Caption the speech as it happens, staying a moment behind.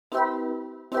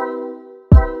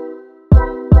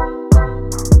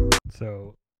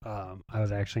So, I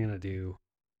was actually gonna do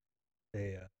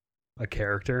a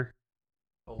character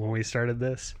when we started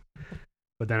this,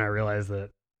 but then I realized that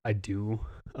I do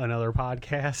another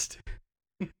podcast,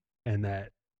 and that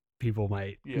people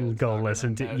might go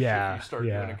listen to. Yeah, if you start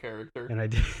doing a character, and I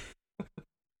did,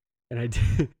 and I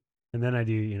did. And then I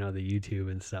do, the YouTube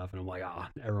and stuff, and I'm like,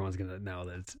 everyone's gonna know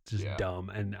that it's just dumb.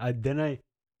 And I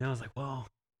was like, well,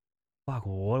 fuck,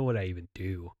 what would I even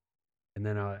do? And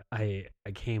then I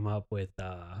came up with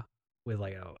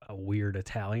like a weird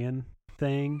Italian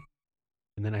thing,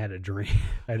 and then I had a dream.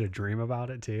 I had a dream about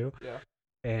it too. Yeah.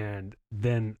 And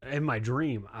then in my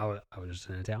dream, I was just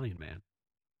an Italian man,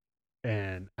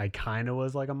 and I kind of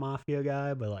was like a mafia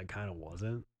guy, but like kind of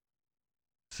wasn't.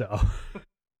 So.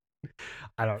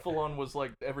 I don't. Full on was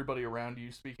like everybody around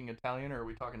you speaking Italian, or are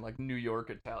we talking like New York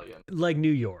Italian? Like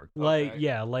New York,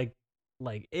 okay.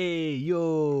 like hey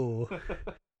yo,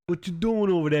 what you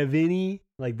doing over there, Vinny?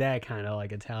 Like that kind of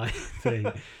like Italian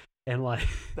thing, and like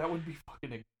that would be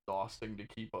fucking exhausting to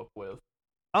keep up with.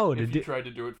 Oh, if you tried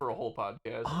to do it for a whole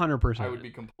podcast, 100%, I would be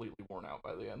completely worn out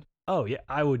by the end. Oh yeah,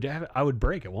 I would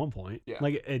break at one point. Yeah,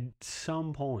 like at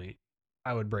some point,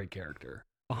 I would break character.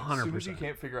 100%. As soon as you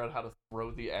can't figure out how to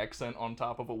throw the accent on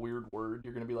top of a weird word,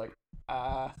 you're gonna be like,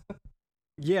 ah.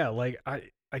 Yeah, like I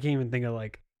can't even think of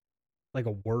like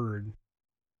a word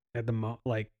at the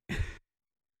like.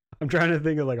 I'm trying to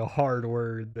think of like a hard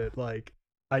word that like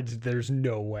there's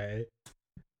no way.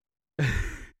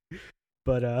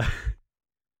 But I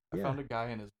found a guy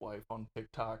and his wife on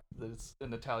TikTok that's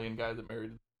an Italian guy that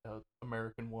married an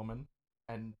American woman,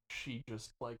 and she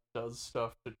just like does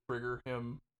stuff to trigger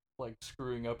him. Like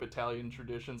screwing up Italian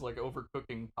traditions, like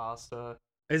overcooking pasta.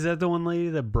 Is that the one lady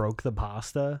that broke the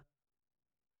pasta?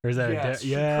 Or is that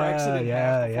she cracks it in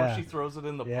half before she throws it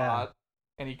in the pot,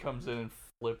 and he comes in and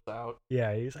flips out.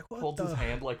 Yeah, he's like, what holds his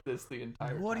hand like this the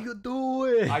entire time. What are you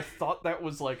doing? I thought that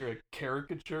was like a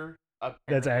caricature. Apparently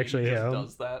that's actually he just him.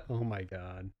 Does that? Oh my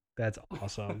god, that's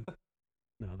awesome.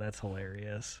 No, that's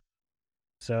hilarious.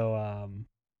 So,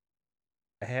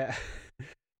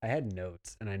 I had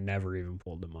notes and I never even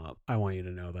pulled them up. I want you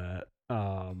to know that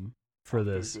for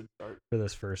this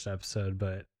first episode,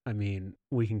 but I mean,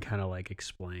 we can kind of like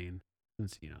explain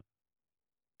since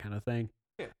kind of thing.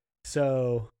 Yeah.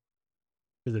 So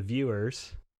for the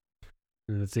viewers,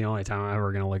 and it's the only time I'm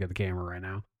ever gonna look at the camera right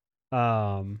now.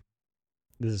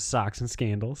 This is Socks and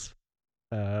Scandals.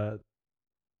 I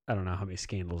don't know how many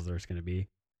scandals there's gonna be.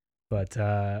 But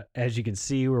as you can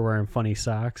see, we're wearing funny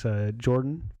socks.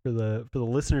 Jordan, for the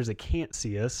listeners that can't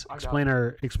see us,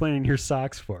 explaining your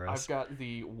socks for us. I've got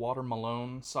the Water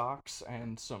Malone socks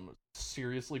and some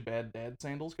seriously bad dad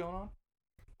sandals going on.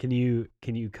 Can you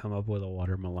come up with a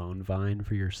Water Malone vine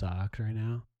for your socks right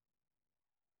now?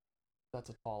 That's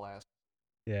a tall ass.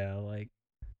 Yeah, like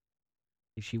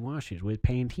she washes with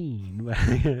Pantene,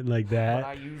 like that. But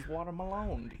I use Water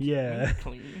Malone to keep me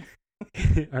clean.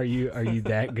 Are you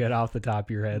that good off the top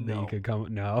of your head that you could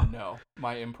come? No,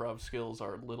 my improv skills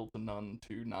are little to none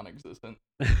to non-existent.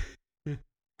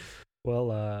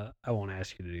 Well, I won't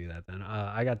ask you to do that then.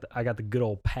 I got the good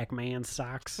old Pac-Man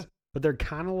socks, but they're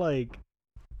kind of like,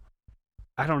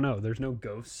 I don't know. There's no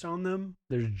ghosts on them.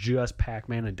 There's just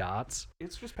Pac-Man and dots.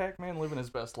 It's just Pac-Man living his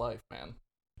best life, man.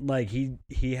 Like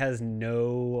he has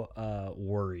no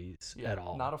worries at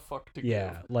all. Not a fuck to give.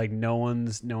 Yeah, like no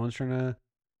one's trying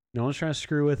to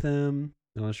screw with him.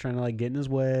 No one's trying to like get in his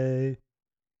way.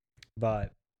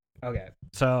 But okay,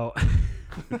 so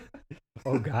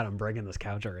oh god, I'm breaking this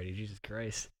couch already. Jesus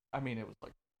Christ. I mean, it was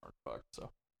like $100, so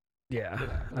yeah.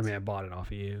 I mean, I bought it off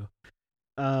of you.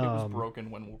 It was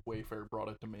broken when Wayfair brought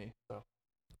it to me.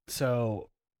 So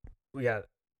we got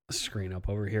a screen up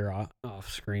over here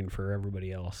off screen for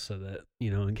everybody else, so that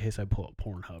in case I pull up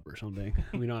Pornhub or something,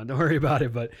 we don't have to worry about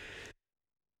it. But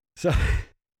so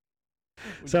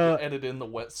edit in the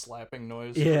wet slapping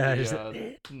noise. Yeah, for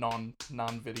the,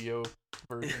 non-video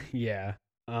version. Yeah.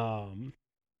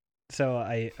 So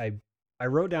I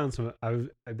wrote down I've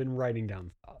been writing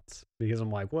down thoughts because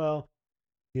I'm like, well,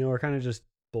 we're kind of just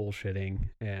bullshitting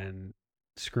and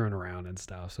screwing around and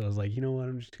stuff. So I was like, you know what?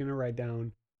 I'm just gonna write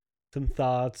down some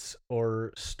thoughts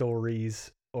or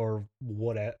stories or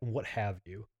what have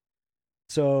you.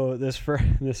 So this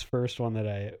first one that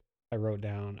I wrote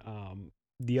down.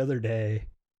 The other day,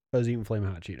 I was eating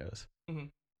Flaming Hot Cheetos,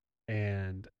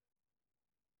 and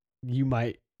you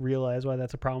might realize why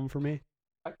that's a problem for me.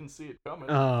 I can see it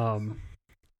coming.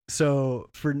 So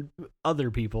for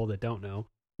other people that don't know,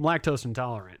 I'm lactose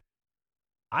intolerant.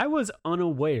 I was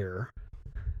unaware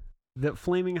that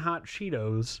Flaming Hot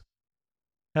Cheetos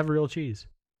have real cheese,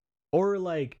 or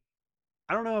like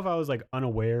I don't know if I was like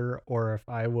unaware or if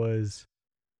I was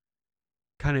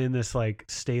kind of in this like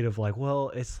state of like, well,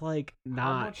 it's like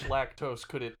not how much lactose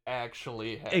could it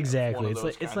actually have? exactly. One of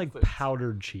those It's kind like of things.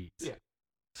 powdered cheese. Yeah.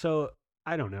 So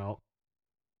I don't know.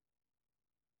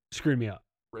 Screwed me up.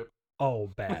 Rip. Oh,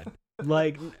 bad.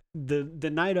 Like the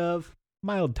night of,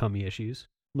 mild tummy issues,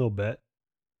 a little bit.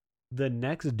 The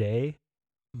next day,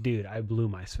 dude, I blew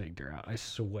my sphincter out. I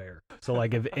swear. So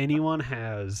like, if anyone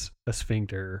has a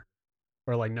sphincter,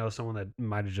 or like knows someone that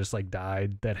might have just like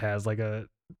died that has like a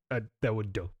that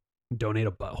would donate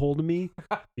a butthole to me,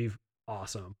 be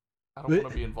awesome. I don't want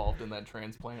to be involved in that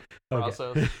transplant process.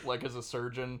 Okay. Like as a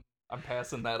surgeon, I'm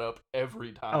passing that up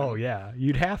every time. Oh yeah,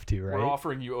 you'd have to, right? We're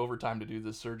offering you overtime to do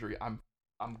this surgery. I'm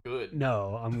good.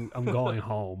 No, I'm going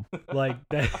home. Like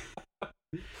that.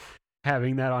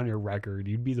 Having that on your record,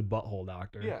 you'd be the butthole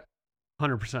doctor. Yeah.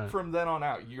 100%. From then on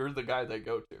out, you're the guy they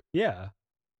go to. Yeah.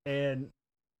 And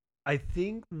I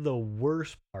think the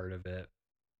worst part of it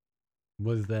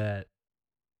was that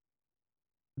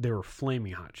they were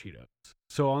flaming hot Cheetos.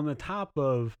 So on the top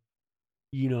of,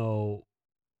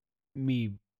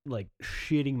 me like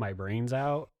shitting my brains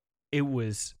out, it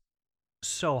was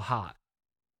so hot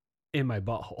in my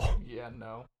butthole. Yeah,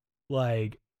 no.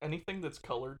 Like, anything that's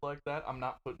colored like that, I'm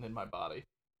not putting in my body.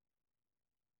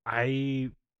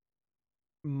 I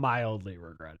mildly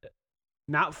regret it.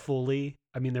 Not fully.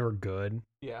 I mean, they were good.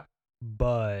 Yeah.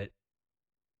 But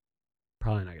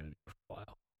probably not going to do it for a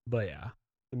while. But yeah.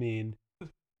 I mean,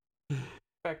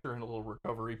 factor in a little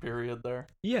recovery period there.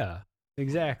 Yeah,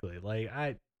 exactly. Like,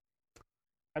 I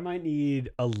might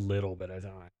need a little bit of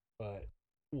time, but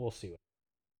we'll see.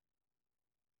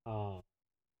 I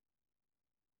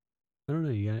don't know.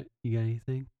 You got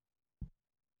anything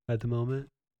at the moment?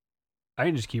 I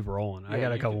can just keep rolling. Yeah, I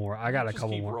got a couple more. I got a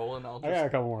couple keep more. Rolling. I'll just I got a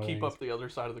couple more. Keep things. up the other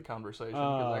side of the conversation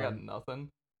because I got nothing.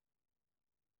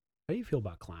 How do you feel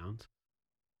about clowns?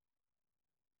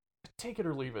 Take it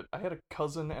or leave it. I had a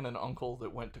cousin and an uncle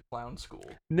that went to clown school.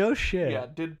 No shit. Yeah,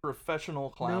 did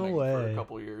professional clowning for a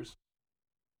couple years.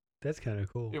 That's kind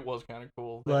of cool. It was kind of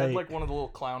cool. They had like one of the little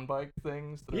clown bike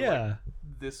things that are like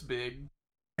this big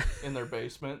in their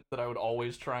basement that I would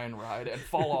always try and ride and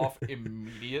fall off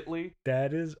immediately.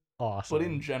 That is awesome. But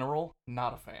in general,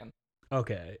 not a fan.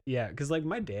 Okay, yeah, because like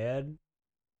my dad,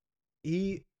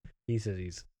 he says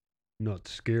he's not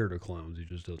scared of clowns. He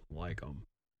just doesn't like them.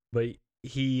 But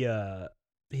he's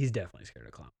definitely scared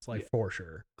of clowns, like for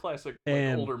sure. Classic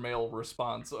older male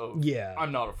response of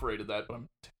I'm not afraid of that, but I'm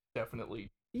definitely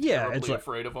it's like,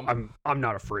 afraid of them. I'm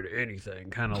not afraid of anything.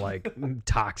 Kind of like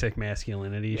toxic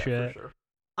masculinity shit. For sure.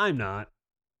 I'm not.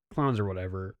 Clowns or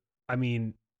whatever. I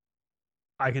mean,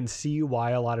 I can see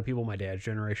why a lot of people my dad's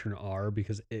generation are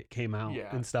because it came out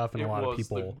and stuff, and a lot of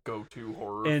people the go-to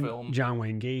horror and film. John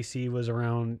Wayne Gacy was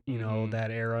around,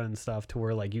 that era and stuff, to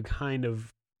where like you kind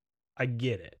of, I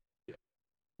get it,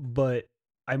 but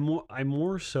I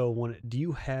more so want. Do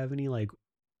you have any like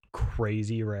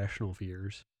crazy irrational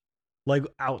fears, like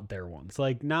out there ones,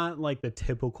 like not like the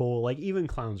typical, like even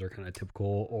clowns are kind of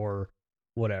typical or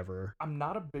whatever. I'm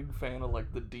not a big fan of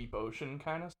like the deep ocean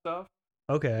kind of stuff.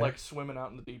 Okay. Like swimming out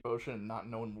in the deep ocean and not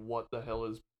knowing what the hell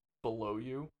is below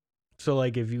you. So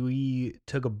like if we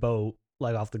took a boat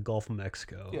like off the Gulf of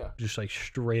Mexico, just like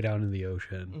straight out into the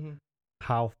ocean,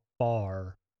 how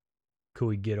far could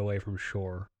we get away from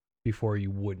shore before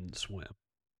you wouldn't swim?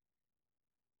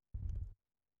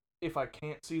 If I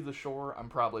can't see the shore, I'm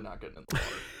probably not getting in the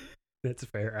water. That's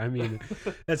fair. I mean,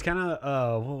 that's kind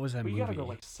of what was that movie? You gotta go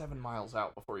like 7 miles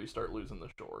out before you start losing the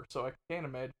shore. So I can't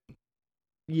imagine.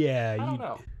 Yeah, I don't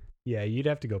know. Yeah, you'd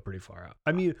have to go pretty far out.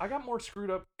 I mean, I got more screwed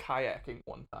up kayaking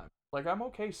one time. Like I'm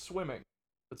okay swimming,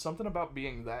 but something about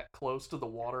being that close to the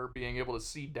water, being able to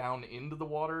see down into the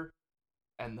water,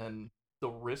 and then the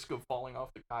risk of falling off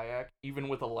the kayak, even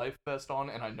with a life vest on,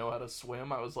 and I know how to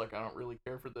swim, I was like, I don't really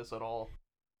care for this at all.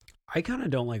 I kind of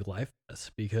don't like life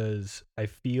vests because I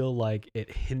feel like it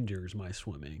hinders my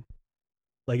swimming.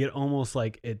 Like it almost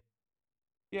like it.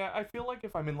 Yeah, I feel like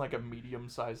if I'm in like a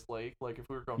medium-sized lake, like if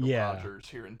we were going to Rogers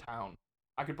here in town,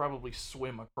 I could probably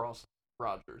swim across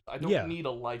Rogers. I don't need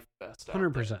a life vest.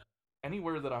 100%.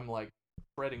 Anywhere that I'm like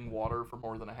treading water for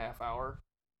more than a half hour,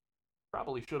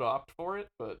 probably should opt for it,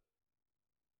 but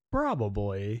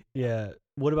probably, yeah.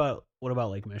 What about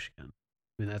Lake Michigan?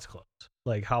 I mean, that's close.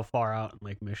 Like, how far out in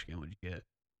Lake Michigan would you get?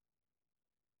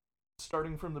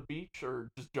 Starting from the beach or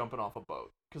just jumping off a boat?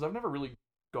 Because I've never really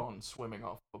gone swimming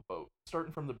off of a boat.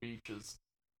 Starting from the beach is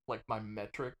like my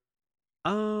metric.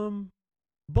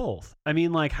 Both. I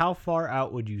mean, like, how far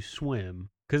out would you swim?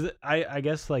 Because I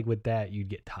guess like with that you'd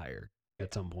get tired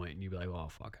at some point and you'd be like, oh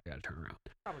fuck, I gotta turn around.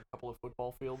 Probably a couple of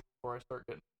football fields before I start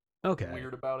getting Okay.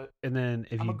 weird about it. And then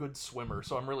I'm a good swimmer,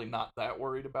 so I'm really not that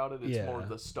worried about it. It's more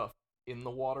the stuff in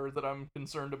the water that I'm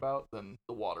concerned about than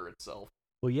the water itself.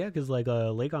 Well, yeah, because like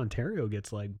Lake Ontario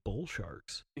gets like bull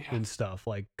sharks and stuff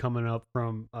like coming up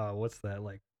from what's that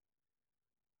like?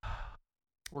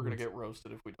 We're gonna get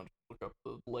roasted if we don't look up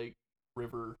the lake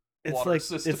river it's water like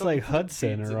system. It's like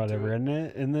Hudson or whatever, isn't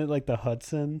it? Isn't it like the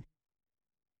Hudson?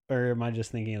 Or am I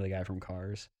just thinking of the guy from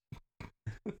Cars?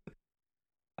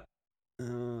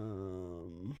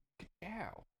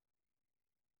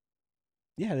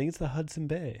 Yeah, I think it's the Hudson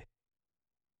Bay.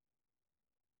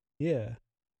 Yeah.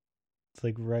 It's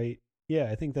like right. Yeah,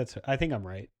 I think I'm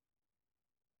right.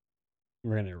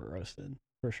 We're gonna get roasted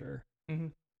for sure. Mm-hmm.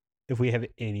 If we have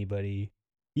anybody.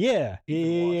 Yeah.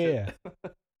 Yeah.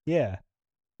 Yeah.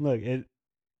 Look, it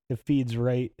feeds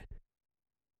right.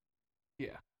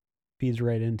 Yeah. Feeds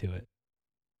right into it.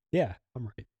 Yeah, I'm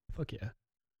right. Fuck yeah.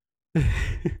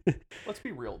 Let's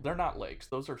be real. They're not lakes.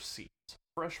 Those are seas.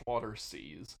 Freshwater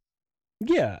seas.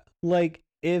 Yeah, like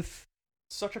if...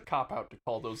 Such a cop-out to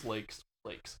call those lakes.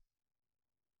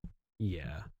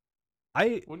 Yeah.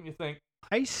 Wouldn't you think?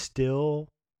 I still...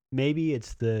 Maybe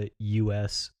it's the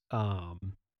U.S.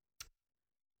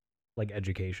 Like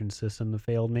education system that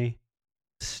failed me.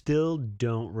 Still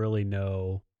don't really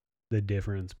know the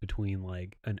difference between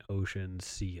like an ocean,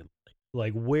 sea, and lake.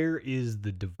 Like where is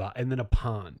the divide? And then a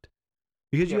pond.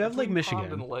 Because you have Lake Michigan.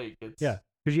 Pond and lake, it's... Yeah,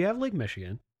 because you have Lake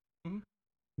Michigan. Mm-hmm.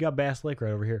 You got Bass Lake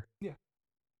right over here. Yeah.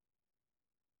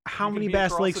 How many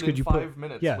Bass Lakes could you put? 5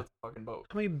 minutes yeah. with a fucking boat.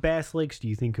 How many Bass Lakes do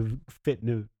you think could fit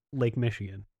into Lake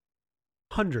Michigan?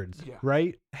 Hundreds,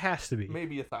 right? Has to be.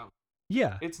 Maybe 1,000.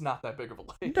 Yeah. It's not that big of a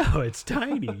lake. No, it's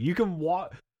tiny. You can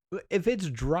walk. If it's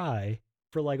dry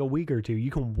for like a week or two, you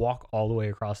can walk all the way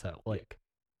across that lake.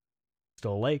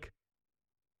 Still a lake.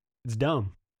 It's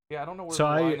dumb. Yeah, I don't know where so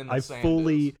the line in the sand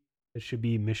fully, is. It should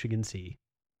be Michigan Sea.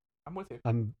 I'm with you.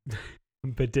 I'm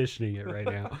petitioning it right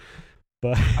now.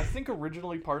 But I think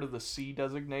originally part of the sea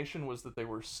designation was that they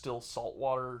were still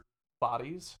saltwater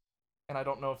bodies, and I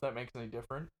don't know if that makes any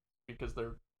difference because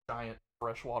they're giant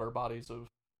freshwater bodies of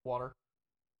water.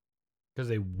 Because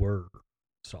they were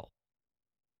salt.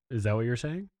 Is that what you're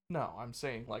saying? No, I'm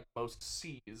saying like most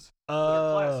seas that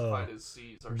are classified as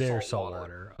seas are they're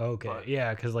saltwater. Okay,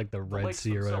 yeah, because like the Red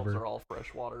Sea or whatever. Are all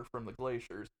freshwater from the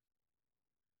glaciers.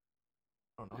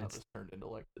 I don't know how this turned into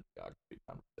like the geography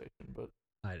conversation, but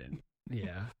I didn't.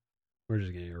 Yeah, we're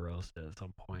just getting roasted at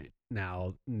some point.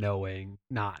 Now,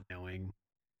 not knowing.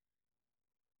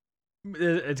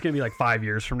 It's gonna be like 5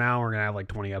 years from now. We're gonna have like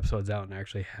 20 episodes out and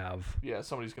actually have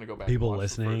somebody's gonna go back. People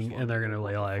listening, and they're gonna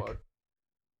be like,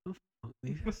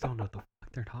 "These guys don't know what the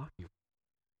fuck they're talking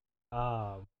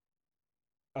about."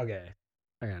 Okay,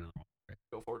 I got another one.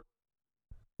 Go for it.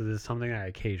 So this is something I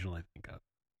occasionally think of,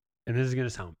 and this is gonna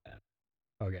sound bad.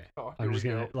 Okay, I'm just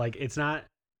gonna like it's not.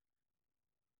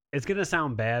 It's gonna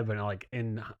sound bad, but like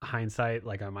in hindsight,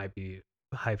 like I might be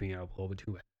hyping it up a little bit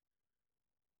too much.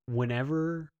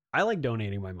 Whenever I like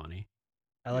donating my money,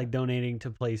 I like donating to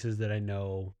places that I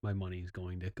know my money is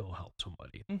going to go help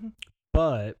somebody. Mm-hmm.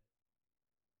 But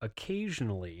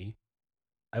occasionally,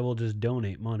 I will just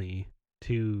donate money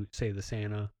to, say, the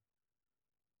Santa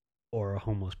or a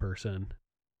homeless person.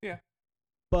 Yeah.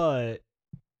 But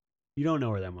you don't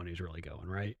know where that money's really going,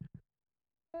 right?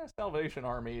 Salvation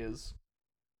Army is...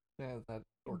 Yeah, that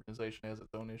organization has its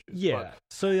own issues. Yeah. But...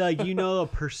 So, like, you know a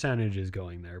percentage is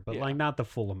going there, but, like, not the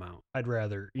full amount. I'd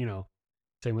rather,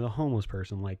 same with a homeless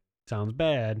person. Like, sounds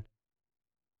bad,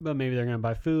 but maybe they're going to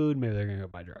buy food. Maybe they're going to go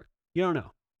buy drugs. You don't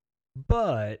know.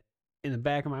 But in the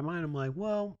back of my mind, I'm like,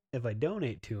 well, if I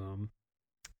donate to them,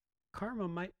 karma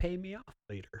might pay me off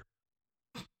later.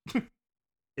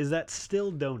 Is that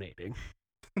still donating?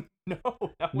 No.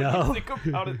 When you think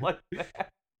about it like that,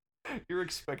 you're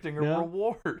expecting a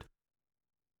reward.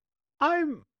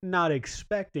 I'm not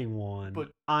expecting one.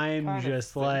 But I'm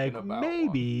just like,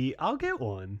 maybe I'll get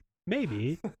one.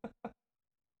 Maybe.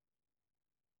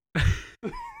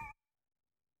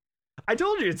 I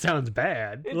told you it sounds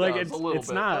bad. It's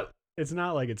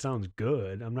not like it sounds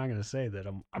good. I'm not gonna say that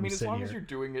I mean, as long as you're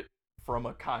doing it from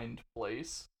a kind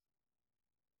place.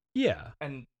 Yeah.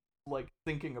 And like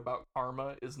thinking about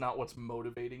karma is not what's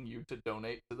motivating you to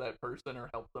donate to that person or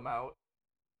help them out.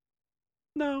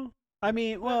 No. I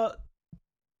mean, well,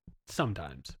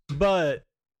 sometimes, but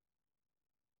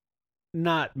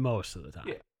not most of the time.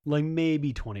 Yeah. Like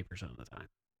maybe 20% of the time.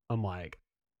 I'm like,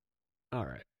 all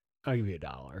right, I'll give you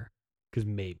 $1 because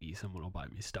maybe someone will buy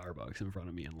me Starbucks in front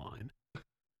of me in line.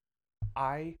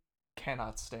 I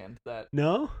cannot stand that.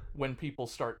 No? When people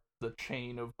start the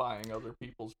chain of buying other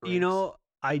people's drinks.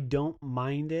 I don't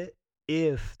mind it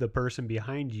if the person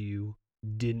behind you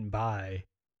didn't buy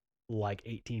like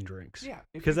 18 drinks. Yeah, if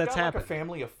because you've that's got happened. like a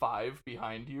family of 5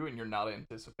 behind you and you're not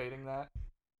anticipating that,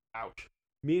 ouch.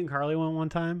 Me and Carly went one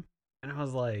time, and I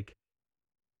was like,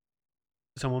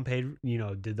 someone paid,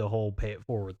 did the whole pay it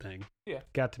forward thing. Yeah.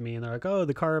 Got to me, and they're like, oh,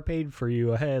 the car paid for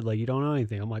you ahead. Like, you don't know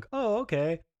anything. I'm like, oh,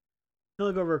 okay. I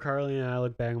look over at Carly, and I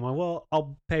look back, and I'm like, well,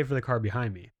 I'll pay for the car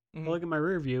behind me. Mm-hmm. I look at my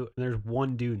rear view, and there's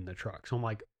one dude in the truck. So I'm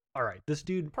like, all right, this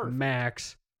dude, Perfect.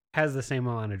 Max, has the same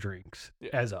amount of drinks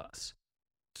as us.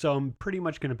 So I'm pretty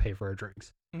much going to pay for our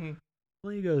drinks. Mm-hmm.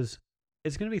 Well, he goes,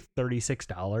 it's going to be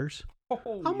 $36.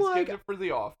 Oh, I'm he's like, getting it for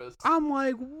the office. I'm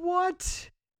like, what?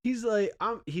 He's like,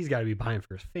 he's got to be buying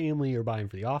for his family or buying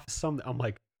for the office. Something. I'm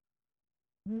like,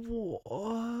 what?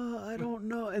 I don't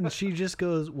know. And she just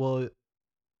goes, well,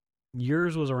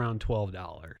 yours was around $12.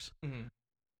 Mm-hmm.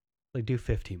 Like, do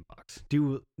 $15.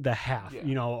 Do the half.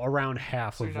 Around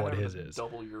half so of what his is.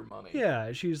 Double your money.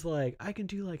 Yeah, she's like, I can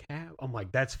do like half. I'm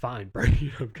like, that's fine,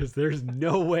 Brady, because there's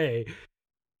no way.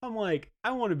 I'm like,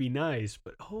 I want to be nice,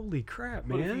 but holy crap,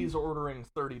 man. But if he's ordering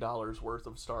 $30 worth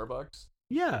of Starbucks,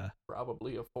 yeah,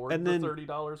 probably afford the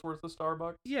 $30 worth of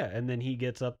Starbucks. Yeah, and then he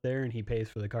gets up there and he pays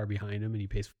for the car behind him, and he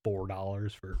pays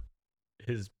 $4 for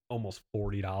his almost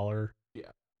 $40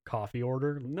 coffee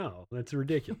order. No, that's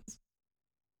ridiculous.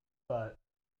 But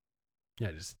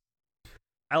yeah,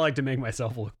 I like to make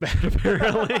myself look bad,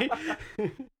 apparently.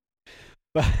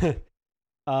 But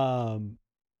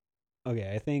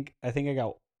okay, I think I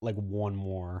got like one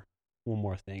more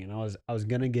thing, and I was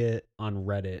gonna get on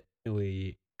Reddit, and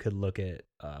we could look at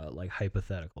like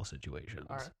hypothetical situations.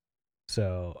 All right.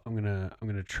 So I'm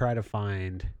gonna try to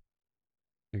find.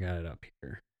 I got it up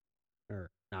here, or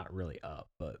not really up,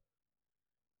 but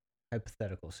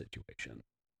hypothetical situation.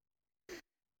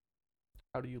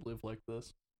 How do you live like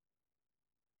this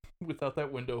without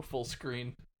that window full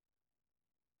screen?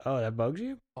 Oh, that bugs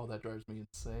you? Oh, that drives me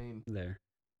insane. There.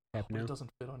 Happy now? It doesn't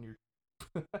fit on your.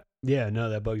 Yeah,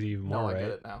 no, that bugs you even more, right? I get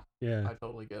it now. Yeah, I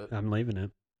totally get it. I'm leaving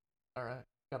it. All right,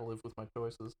 gotta live with my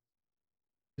choices.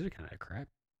 These are kind of crap.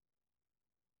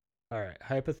 All right,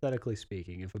 hypothetically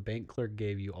speaking, if a bank clerk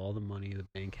gave you all the money the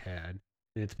bank had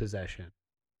in its possession,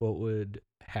 what would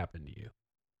happen to you?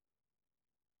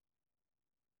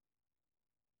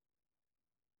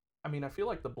 I mean, I feel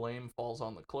like the blame falls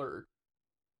on the clerk.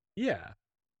 Yeah,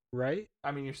 right?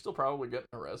 I mean, you're still probably getting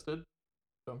arrested.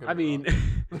 Don't get I me mean,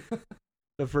 wrong.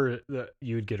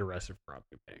 you would get arrested for robbing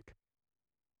a bank.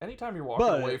 Anytime you're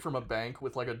walking away from a bank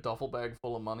with like a duffel bag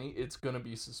full of money, it's gonna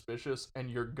be suspicious, and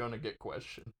you're gonna get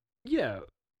questioned. Yeah,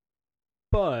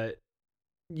 but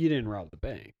you didn't rob the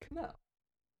bank. No.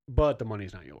 But the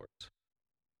money's not yours.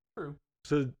 True.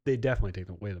 So they definitely take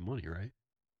away the money, right?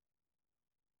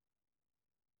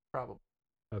 Probably.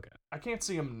 Okay. I can't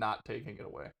see him not taking it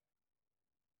away.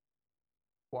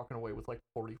 Walking away with like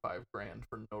 45 grand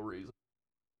for no reason.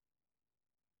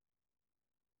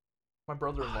 My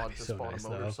brother-in-law just bought a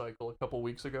motorcycle a couple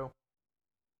weeks ago.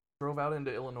 Drove out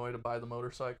into Illinois to buy the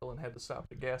motorcycle and had to stop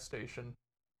at a gas station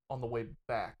on the way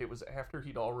back. It was after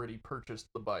he'd already purchased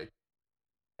the bike.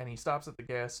 And he stops at the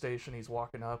gas station, he's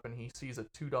walking up, and he sees a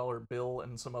 $2 bill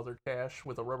and some other cash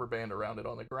with a rubber band around it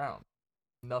on the ground.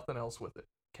 Nothing else with it.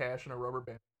 Cash and a rubber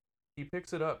band. He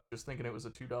picks it up, just thinking it was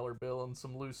a $2 bill and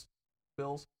some loose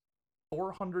bills.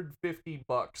 $450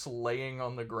 laying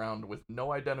on the ground with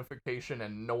no identification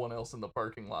and no one else in the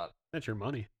parking lot. That's your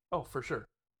money. Oh, for sure.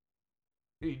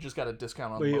 You just got a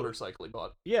discount on the motorcycle he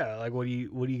bought. Yeah, like what are you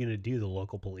gonna do? The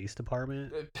local police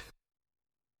department?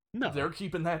 No, they're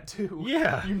keeping that too.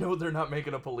 Yeah, you know they're not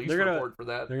making a police report for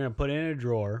that. They're gonna put it in a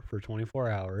drawer for 24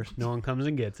 hours. No one comes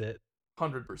and gets it.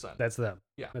 100%. That's them.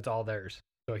 Yeah, that's all theirs.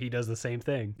 So he does the same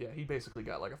thing. Yeah, he basically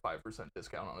got like a 5%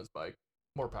 discount on his bike.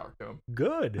 More power to him.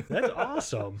 Good. That's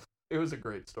awesome. It was a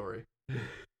great story.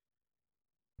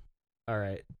 All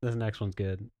right, this next one's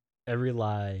good. Every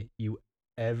lie you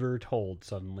ever told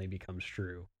suddenly becomes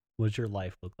true. What's your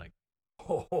life look like?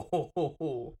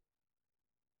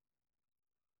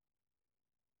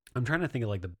 I'm trying to think of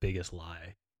like the biggest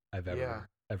lie I've ever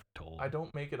told. I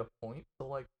don't make it a point to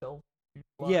like tell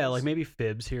lies. Yeah, like maybe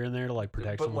fibs here and there to like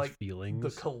protect someone's like,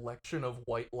 feelings. The collection of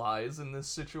white lies in this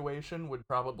situation would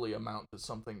probably amount to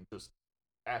something just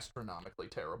astronomically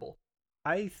terrible.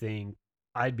 I think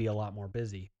I'd be a lot more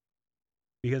busy.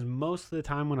 Because most of the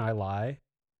time when I lie,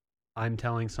 I'm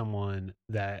telling someone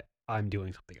that I'm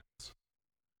doing something else.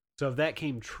 So if that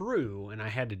came true and I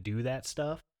had to do that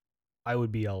stuff, I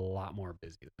would be a lot more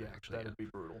busy than I actually that'd be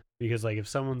brutal. Because like if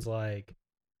someone's like,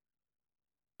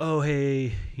 oh,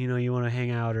 hey, you want to hang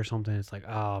out or something, it's like,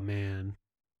 oh man,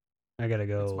 I gotta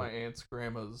go. It's my aunt's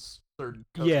grandma's third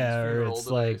cousin's funeral it's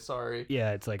today. like, Sorry.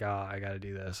 yeah, it's like, oh, I gotta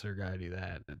do this or gotta do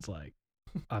that. It's like,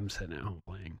 I'm sitting at home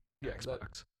playing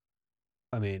Xbox.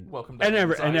 I mean, welcome to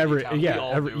Anxiety Town. yeah, We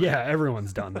all do it.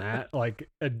 everyone's done that. Like,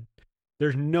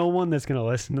 there's no one that's gonna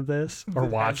listen to this or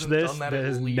watch this that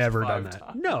has never done that.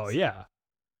 Times. No, yeah.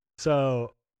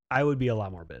 So I would be a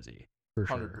lot more busy for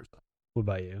sure. 100%. What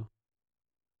about you?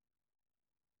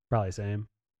 Probably same.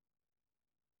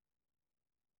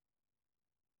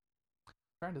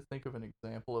 Trying to think of an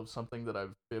example of something that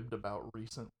I've fibbed about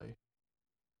recently.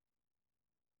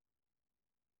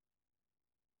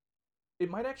 It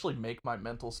might actually make my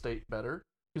mental state better,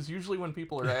 because usually when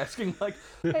people are asking like,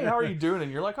 "Hey, how are you doing?"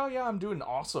 and you're like, "Oh yeah, I'm doing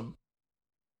awesome."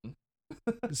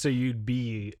 So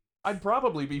I'd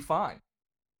probably be fine.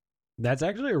 That's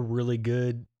actually a really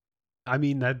good. I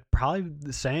mean, that's probably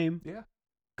the same. Yeah.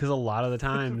 Because a lot of the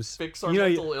times, fix our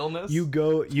mental illness. You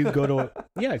go to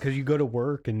because you go to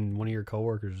work and one of your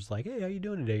coworkers is like, "Hey, how you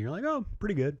doing today?" And you're like, "Oh,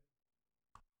 pretty good."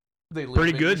 They leave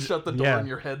pretty good. You shut the door and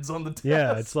your head's on the desk.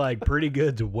 Yeah, it's like pretty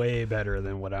good's way better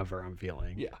than whatever I'm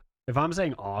feeling. Yeah. If I'm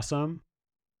saying awesome,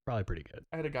 probably pretty good.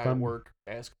 I had a guy at work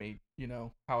ask me,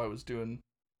 how I was doing.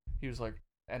 He was like,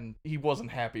 and he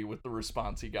wasn't happy with the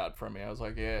response he got from me. I was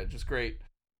like, yeah, just great.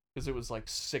 Because it was like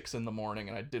 6 a.m. and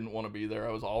I didn't want to be there.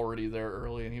 I was already there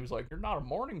early. And he was like, "You're not a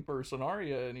morning person, are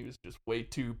you?" And he was just way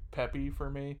too peppy for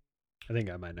me. I think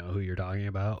I might know who you're talking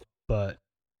about, but...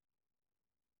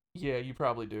 Yeah, you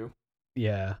probably do.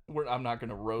 Yeah. I'm not going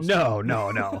to roast No,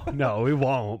 him. No, we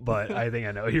won't, but I think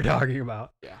I know what you're talking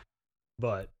about. Yeah.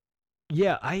 But,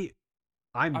 yeah,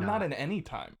 I'm not an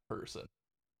anytime person.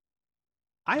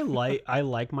 I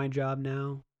like my job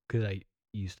now, because I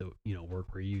used to,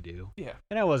 work where you do. Yeah.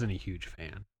 And I wasn't a huge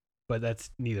fan. But that's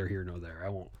neither here nor there. I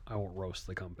won't roast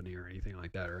the company or anything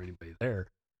like that or anybody there.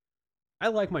 I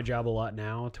like my job a lot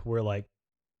now to where like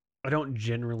I don't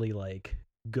generally like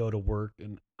go to work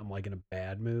and I'm like in a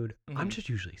bad mood. Mm-hmm. I'm just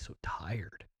usually so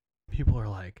tired. People are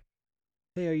like,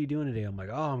 "Hey, how you doing today?" I'm like,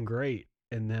 "Oh, I'm great."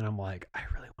 And then I'm like, I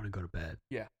really want to go to bed.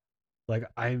 Yeah. Like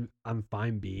I'm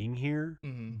fine being here,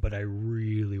 but I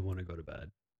really want to go to bed.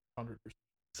 100%.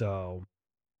 So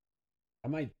I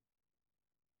might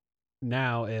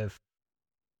now if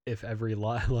every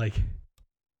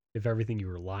if everything you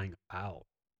were lying about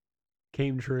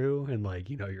came true and like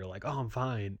you're like, "Oh, I'm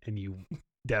fine," and you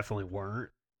definitely weren't.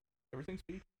 Everything's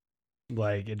peak.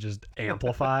 Like it just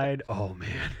amplified. Oh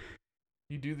man.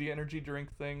 You do the energy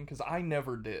drink thing? Because I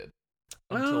never did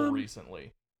until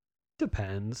recently.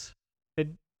 Depends.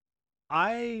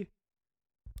 I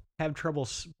have trouble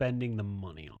spending the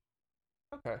money on.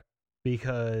 Okay.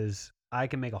 Because I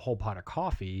can make a whole pot of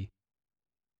coffee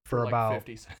for like about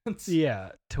 50 cents.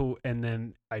 Yeah, and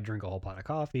then I drink a whole pot of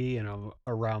coffee and I'm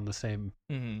around the same,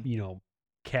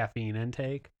 caffeine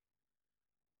intake.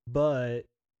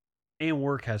 And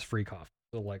work has free coffee.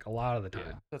 So like a lot of the time.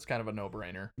 Yeah, that's kind of a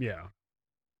no-brainer. Yeah.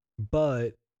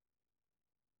 But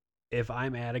if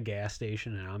I'm at a gas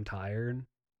station and I'm tired,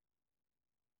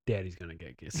 Daddy's gonna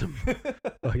get some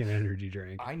fucking energy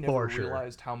drink. I never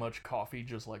realized how much coffee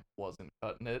just like wasn't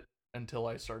cutting it until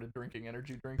I started drinking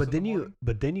energy drinks. But then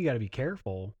you got to be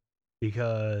careful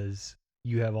because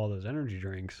you have all those energy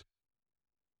drinks,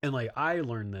 and like I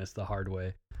learned this the hard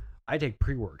way. I take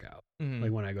pre-workout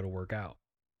like when I go to work out.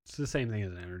 It's the same thing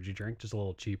as an energy drink, just a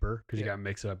little cheaper because you got to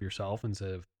mix it up yourself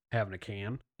instead of having a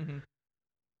can.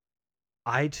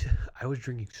 I was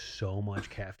drinking so much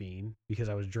caffeine because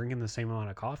I was drinking the same amount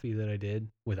of coffee that I did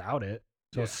without it.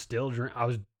 So I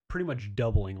was pretty much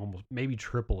doubling, almost maybe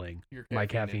tripling my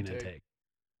caffeine intake.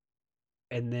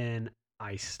 And then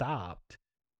I stopped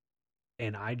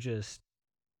and I just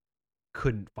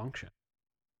couldn't function.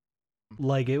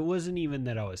 Like it wasn't even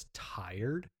that I was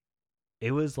tired.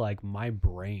 It was like my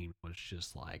brain was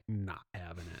just like not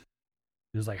having it.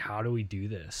 It was like, how do we do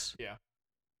this? Yeah.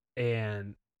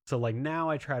 And so like now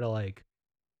I try to like,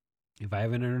 if I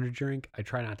have an energy drink, I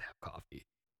try not to have coffee.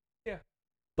 Yeah.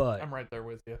 But I'm right there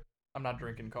with you. I'm not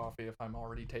drinking coffee if I'm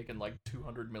already taking like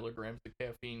 200 milligrams of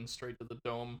caffeine straight to the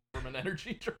dome from an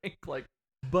energy drink.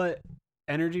 But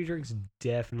energy drinks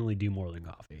definitely do more than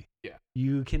coffee. Yeah.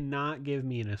 You cannot give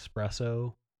me an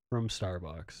espresso from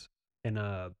Starbucks and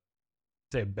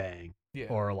say a Bang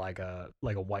or like a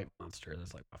White Monster.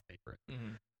 That's like my favorite.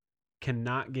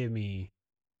 Cannot give me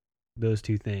those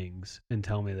two things and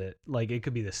tell me that like it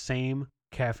could be the same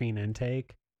caffeine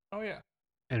intake. Oh yeah.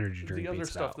 Energy drink. The other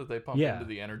stuff that they pump into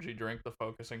the energy drink, the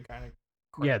focusing kind of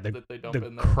crap that they dump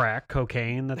in there. The crack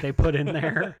cocaine that they put in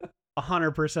there.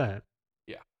 100%.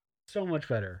 Yeah. So much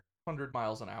better. 100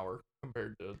 miles an hour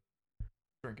compared to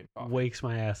drinking coffee. Wakes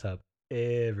my ass up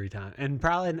every time. And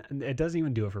probably it doesn't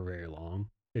even do it for very long.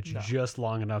 It's No. just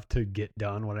long enough to get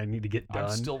done what I need to get done.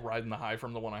 I'm still riding the high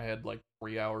from the one I had like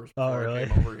 3 hours Oh, before really? I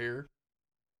came over here.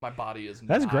 My body is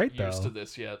That's not great, used though. to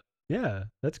this yet. Yeah,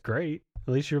 that's great.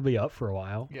 At least you'll be up for a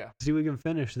while. Yeah. See, we can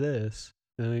finish this,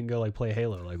 and then we can go like play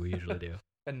Halo like we usually do.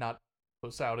 And not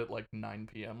puss out at like 9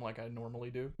 p.m. like I normally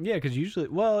do. Yeah, because usually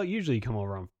you come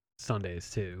over on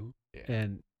Sundays too, Yeah.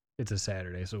 and it's a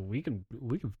Saturday, so we can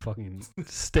fucking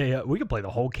stay up. We can play the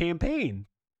whole campaign.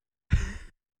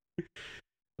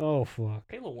 Oh fuck!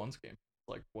 Halo 1's game,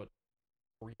 like what,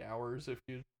 3 hours if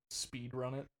you speed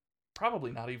run it?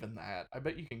 Probably not even that. I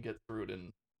bet you can get through it in.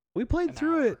 We played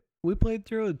through it. We played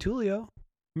through it, Tulio.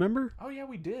 Remember? Oh yeah,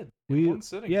 we did. In one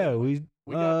sitting. Yeah, we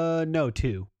got... no,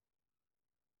 two.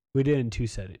 We did in two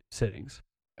sittings.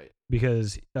 Right.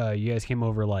 Because you guys came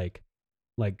over like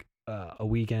a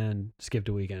weekend, skipped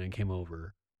a weekend, and came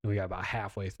over, and we got about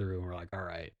halfway through, and we're like, all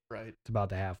right, it's about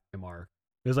the halfway mark.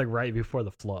 It was like right before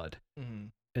the flood,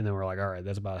 and then we're like, all right,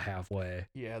 that's about halfway.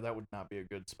 Yeah, that would not be a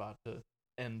good spot to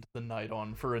end the night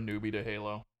on for a newbie to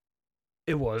Halo.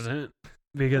 It wasn't,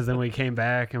 because then we came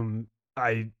back, and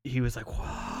he was like,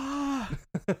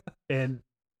 "Whoa," and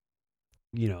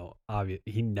you know,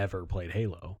 he never played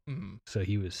Halo, so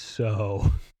he was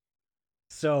so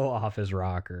off his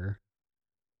rocker.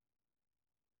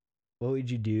 What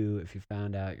would you do if you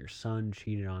found out your son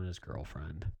cheated on his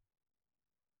girlfriend?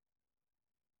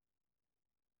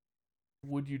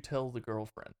 Would you tell the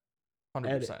girlfriend?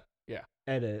 100%. Yeah.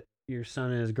 Edit. Your son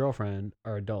and his girlfriend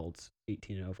are adults,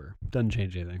 18 and over. Doesn't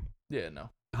change anything. Yeah, no.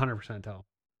 100% tell.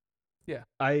 Yeah.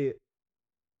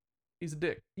 He's a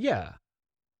dick. Yeah.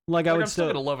 Like I would I'm still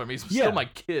gonna love him. He's still my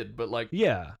kid, but like.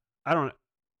 Yeah.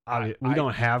 We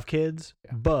don't have kids,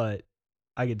 but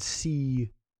I could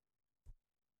see,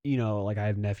 you know, like I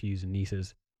have nephews and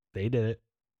nieces. They did it.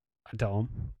 I tell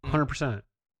them 100%.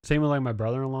 Same with like my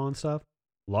brother-in-law and stuff.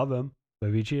 Love him. But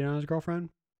if he cheated on his girlfriend,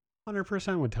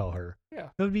 100% would tell her. Yeah.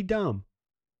 It would be dumb.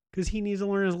 Because he needs to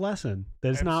learn his lesson. That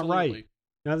it's not right.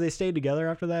 Now, if they stayed together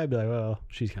after that, I'd be like, well,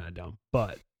 she's kind of dumb.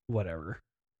 But whatever.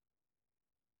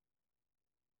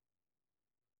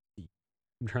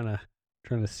 I'm trying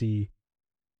to see.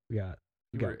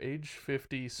 You're age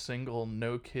 50, single,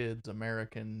 no kids,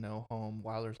 American, no home.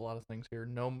 Wow, there's a lot of things here.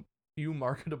 Few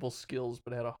marketable skills,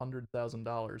 but had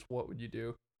 $100,000. What would you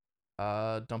do?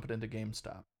 Dump it into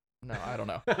GameStop. No, I don't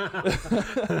know.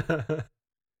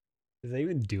 Is that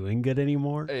even doing good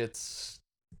anymore? It's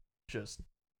just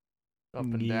up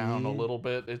and down a little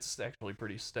bit. It's actually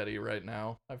pretty steady right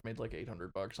now. I've made like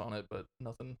 $800 on it, but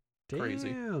nothing crazy.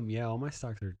 Damn, yeah, all my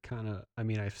stocks are kind of. I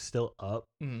mean, I'm still up.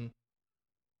 Mm-hmm.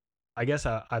 I guess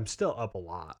I'm still up a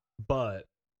lot, but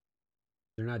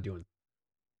they're not doing.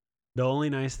 The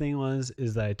only nice thing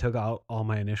is that I took out all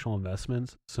my initial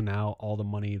investments, so now all the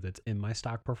money that's in my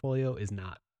stock portfolio is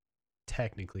not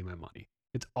technically my money.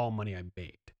 It's all money I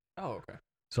made. Oh, okay.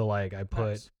 So like I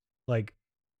put like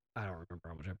I don't remember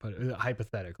how much I put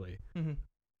hypothetically.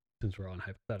 Since we're on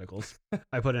hypotheticals,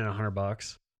 I put in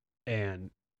 $100, and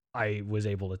I was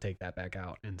able to take that back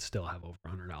out and still have over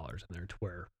 $100 in there to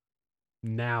where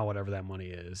now whatever that money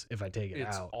is, if I take it out,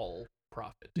 it's all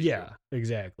profit. Yeah,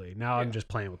 exactly. Now I'm just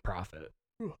playing with profit.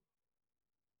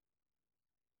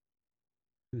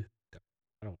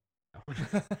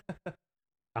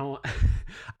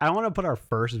 I want to put our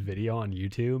first video on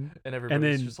YouTube, and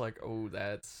everybody's just like, "Oh,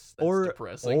 that's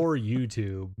depressing." Or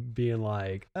YouTube being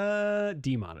like,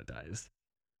 demonetized.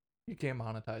 You can't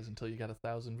monetize until you got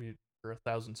 1,000 views or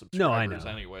 1,000 subscribers. No, I know.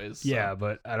 Anyways, so. Yeah,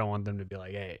 but I don't want them to be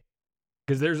like, "Hey,"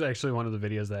 because there's actually one of the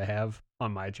videos that I have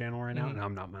on my channel right now, and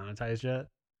I'm not monetized yet.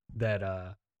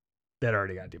 That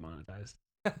already got demonetized.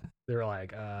 They're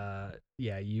like,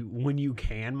 yeah, when you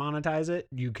can monetize it,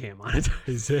 you can't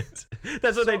monetize it.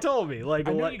 That's what they told me. Like,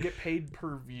 I know you get paid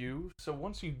per view, so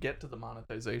once you get to the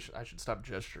monetization, I should stop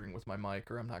gesturing with my mic,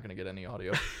 or I'm not going to get any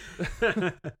audio.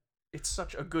 It's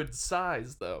such a good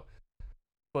size, though.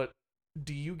 But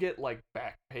do you get like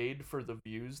back paid for the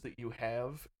views that you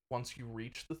have once you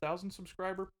reach the 1,000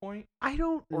 subscriber point? I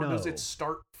don't know. Or does it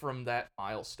start from that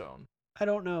milestone? I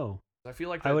don't know. I feel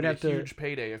like that would be a huge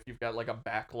payday if you've got like a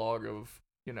backlog of,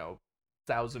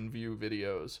 1,000 view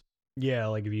videos. Yeah,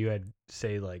 like if you had,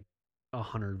 say, like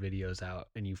 100 videos out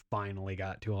and you finally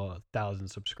got to 1,000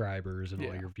 subscribers and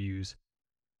all your views.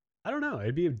 I don't know.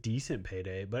 It'd be a decent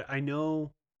payday, but I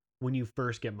know when you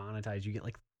first get monetized, you get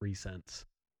like 3 cents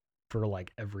for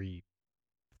like every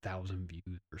 1,000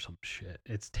 views or some shit.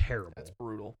 It's terrible. That's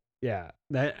brutal. Yeah,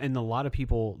 and a lot of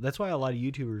people. That's why a lot of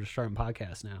YouTubers are starting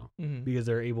podcasts now, because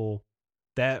they're able.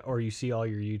 That, or you see all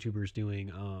your YouTubers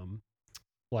doing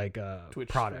like Twitch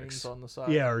products on the side.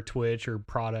 Yeah, or Twitch or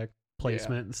product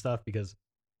placement and stuff, because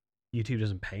YouTube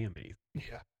doesn't pay him anything.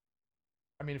 Yeah.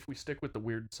 I mean, if we stick with the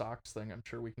weird socks thing, I'm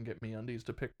sure we can get MeUndies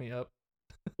to pick me up.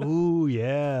 Ooh,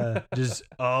 yeah. Just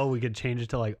we could change it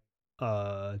to like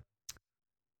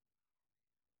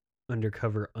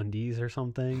undercover undies or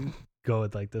something. Go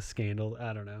with like the scandal.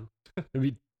 I don't know. I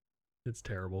mean, it's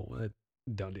terrible.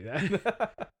 Don't do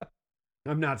that.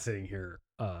 I'm not sitting here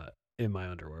in my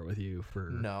underwear with you for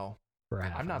a half hour.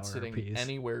 I'm not sitting piece.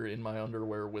 anywhere in my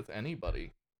underwear with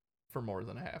anybody for more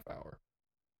than a half hour.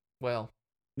 Well,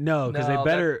 no, because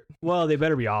they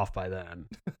better be off by then.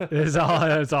 That's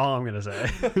all I'm gonna say.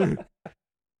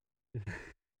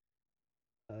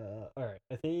 All right,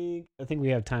 I think we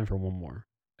have time for one more,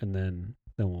 and then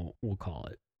we'll call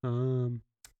it. No,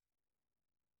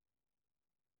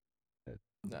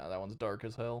 that one's dark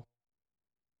as hell.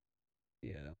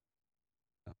 Yeah.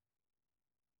 Oh.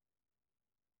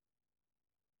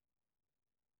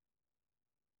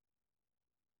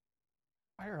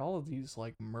 Why are all of these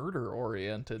like murder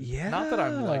oriented? Yeah. Not that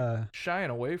I'm like shying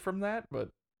away from that, but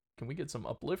can we get some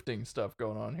uplifting stuff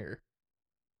going on here?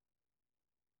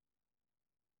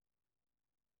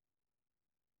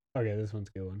 Okay, this one's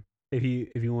a good one. If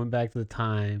you went back to the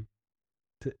time,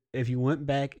 if you went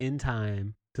back in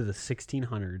time to the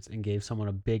 1600s and gave someone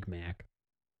a Big Mac,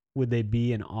 would they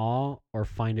be in awe or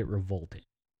find it revolting?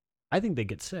 I think they'd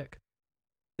get sick.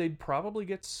 They'd probably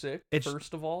get sick,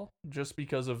 first of all, just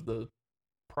because of the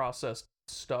processed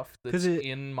stuff that's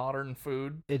in modern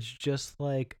food. It's just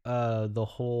like the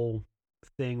whole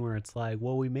thing where it's like,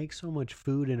 well, we make so much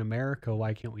food in America,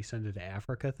 why can't we send it to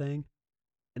Africa thing?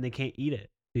 And they can't eat it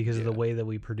because of the way that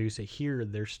we produce it here.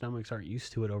 Their stomachs aren't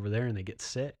used to it over there and they get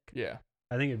sick. Yeah.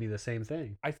 I think it'd be the same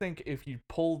thing. I think if you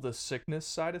pull the sickness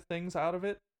side of things out of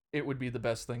it, it would be the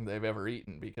best thing they've ever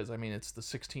eaten because, I mean, it's the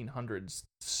 1600s.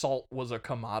 Salt was a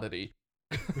commodity.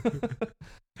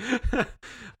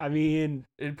 I mean,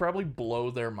 it'd probably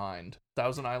blow their mind.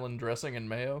 Thousand Island dressing and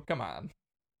mayo? Come on.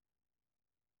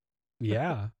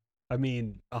 Yeah. I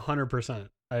mean, 100%.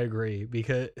 I agree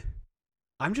because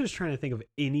I'm just trying to think of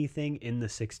anything in the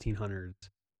 1600s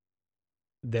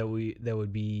that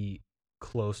would be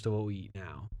close to what we eat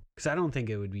now. Because I don't think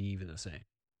it would be even the same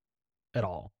at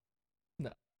all.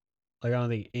 No. Like, I don't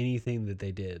think anything that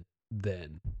they did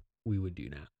then we would do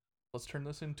now. Let's turn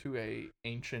this into a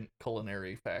ancient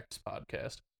culinary facts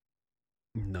podcast.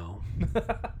 No.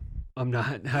 I'm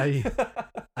not. I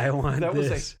want that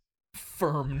this. Was a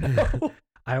firm no.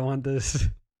 I want this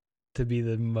to be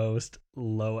the most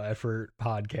low effort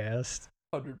podcast.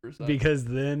 100%. Because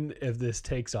then if this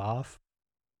takes off,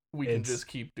 we can just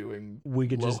keep doing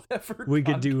effort we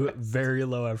could do very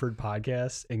low effort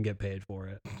podcasts and get paid for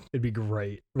it. It'd be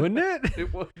great, wouldn't it?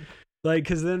 It would. Like,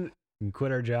 because then we can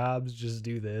quit our jobs, just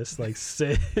do this, like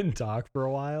sit and talk for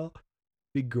a while.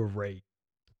 Be great.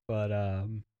 But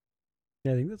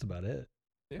yeah, I think that's about it.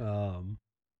 Yeah. I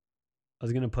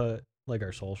was gonna put like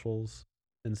our socials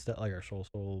instead, like our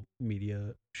social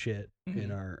media shit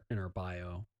in our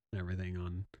bio and everything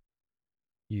on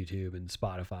YouTube and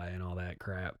Spotify and all that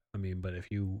crap. I mean, but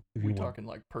if you talking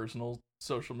like personal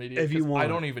social media, if you want, I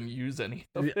don't even use any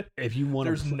of it. If you want,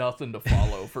 there's nothing to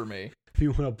follow for me. If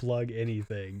you want to plug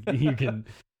anything, you can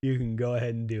go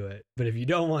ahead and do it. But if you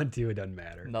don't want to, it doesn't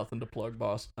matter. Nothing to plug,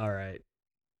 boss. All right.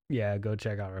 Yeah, go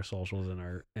check out our socials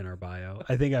in our bio.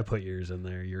 I think I put yours in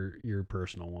there, your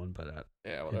personal one, but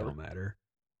yeah, whatever. It don't matter.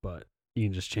 But you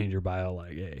can just change your bio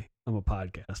like, hey, I'm a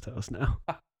podcast host now.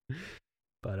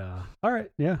 But all right,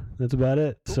 yeah, that's about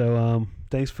it. Cool. So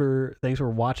thanks for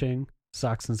watching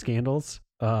Socks and Scandals.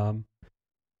 Fun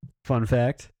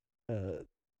fact,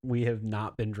 we have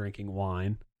not been drinking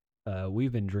wine.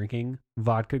 We've been drinking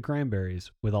vodka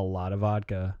cranberries with a lot of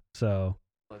vodka. So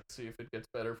let's see if it gets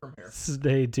better from here.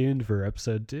 Stay tuned for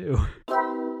episode 2.